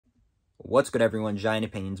What's good, everyone? Giant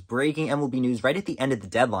Opinions. Breaking MLB news right at the end of the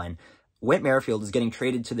deadline. Whit Merrifield is getting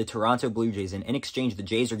traded to the Toronto Blue Jays, and in exchange, the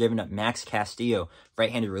Jays are giving up Max Castillo,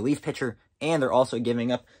 right-handed relief pitcher, and they're also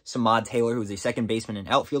giving up Samad Taylor, who is a second baseman and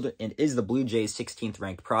outfielder, and is the Blue Jays' 16th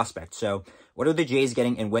ranked prospect. So, what are the Jays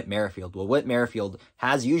getting in Whit Merrifield? Well, Whit Merrifield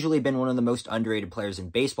has usually been one of the most underrated players in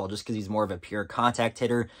baseball, just because he's more of a pure contact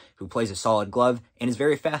hitter who plays a solid glove and is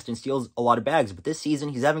very fast and steals a lot of bags. But this season,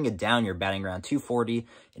 he's having a down year, batting around 240,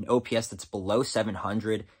 an OPS that's below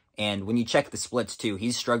 700. And when you check the splits, too,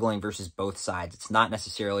 he's struggling versus both sides. It's not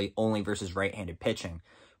necessarily only versus right-handed pitching.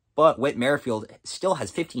 But Whit Merrifield still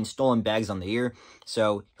has 15 stolen bags on the year,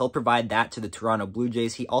 so he'll provide that to the Toronto Blue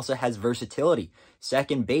Jays. He also has versatility,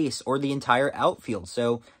 second base, or the entire outfield.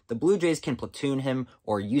 So the Blue Jays can platoon him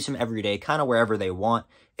or use him every day, kind of wherever they want.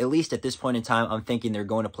 At least at this point in time, I'm thinking they're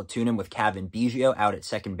going to platoon him with Kevin Biggio out at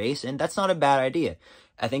second base, and that's not a bad idea.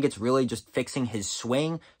 I think it's really just fixing his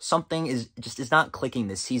swing. Something is not clicking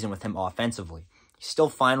this season with him offensively. He's still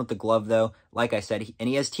fine with the glove, though. Like I said,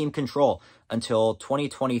 he has team control until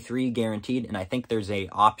 2023 guaranteed, and I think there's a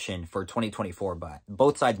option for 2024, but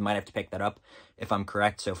both sides might have to pick that up if I'm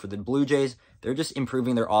correct. So for the Blue Jays, they're just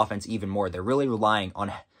improving their offense even more. They're really relying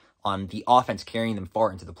on the offense carrying them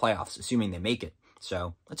far into the playoffs, assuming they make it.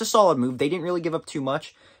 So it's a solid move. They didn't really give up too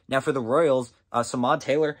much. Now for the Royals, Samad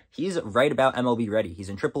Taylor, he's right about MLB ready. He's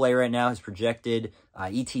in AAA right now. His projected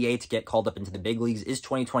ETA to get called up into the big leagues is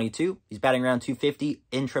 2022. He's batting around 250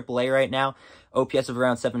 in AAA right now. OPS of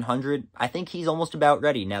around 700. I think he's almost about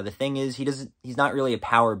ready. Now the thing is, he's not really a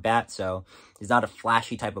power bat, so he's not a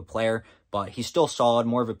flashy type of player, but he's still solid,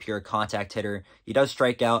 more of a pure contact hitter. He does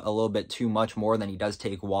strike out a little bit too much more than he does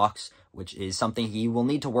take walks, which is something he will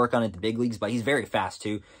need to work on at the big leagues, but he's very fast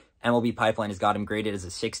too. MLB Pipeline has got him graded as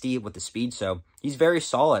a 60 with the speed, so he's very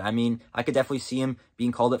solid. I mean, I could definitely see him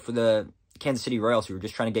being called up for the Kansas City Royals, who are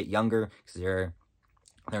just trying to get younger because they're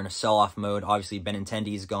in a sell-off mode. Obviously,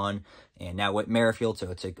 Benintendi's gone, and now Whit Merrifield,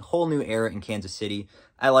 so it's a whole new era in Kansas City.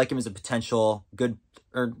 I like him as a potential good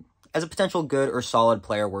or solid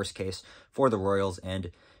player, worst case, for the Royals.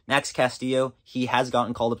 And Max Castillo, he has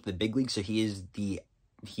gotten called up to the big league, so he's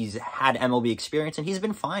had MLB experience, and he's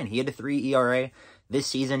been fine. He had a 3 ERA. This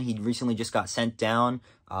season, he recently just got sent down,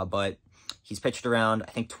 but he's pitched around,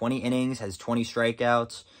 I think, 20 innings, has 20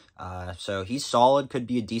 strikeouts. So he's solid, could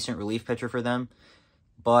be a decent relief pitcher for them.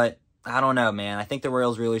 But I don't know, man. I think the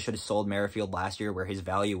Royals really should have sold Merrifield last year where his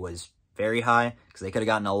value was very high because they could have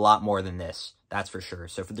gotten a lot more than this. That's for sure.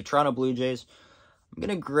 So for the Toronto Blue Jays, I'm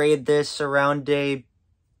going to grade this around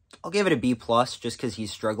I'll give it a B+, just because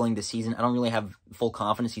he's struggling this season. I don't really have full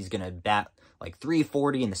confidence he's going to bat like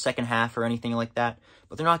 340 in the second half or anything like that.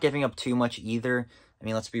 But they're not giving up too much either. I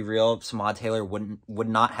mean, let's be real. Samad Taylor would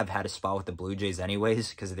not have had a spot with the Blue Jays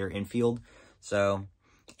anyways because of their infield. So,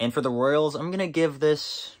 and for the Royals, I'm going to give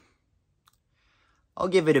this, I'll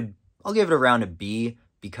give it around a B,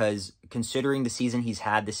 because considering the season he's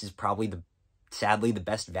had, this is probably sadly the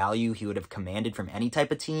best value he would have commanded from any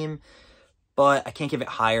type of team. But I can't give it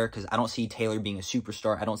higher because I don't see Taylor being a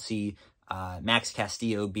superstar. I don't see Max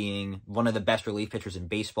Castillo being one of the best relief pitchers in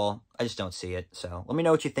baseball. I just don't see it. So let me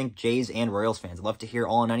know what you think, Jays and Royals fans. I'd love to hear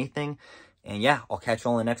all and anything. And yeah, I'll catch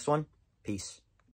you all in the next one. Peace.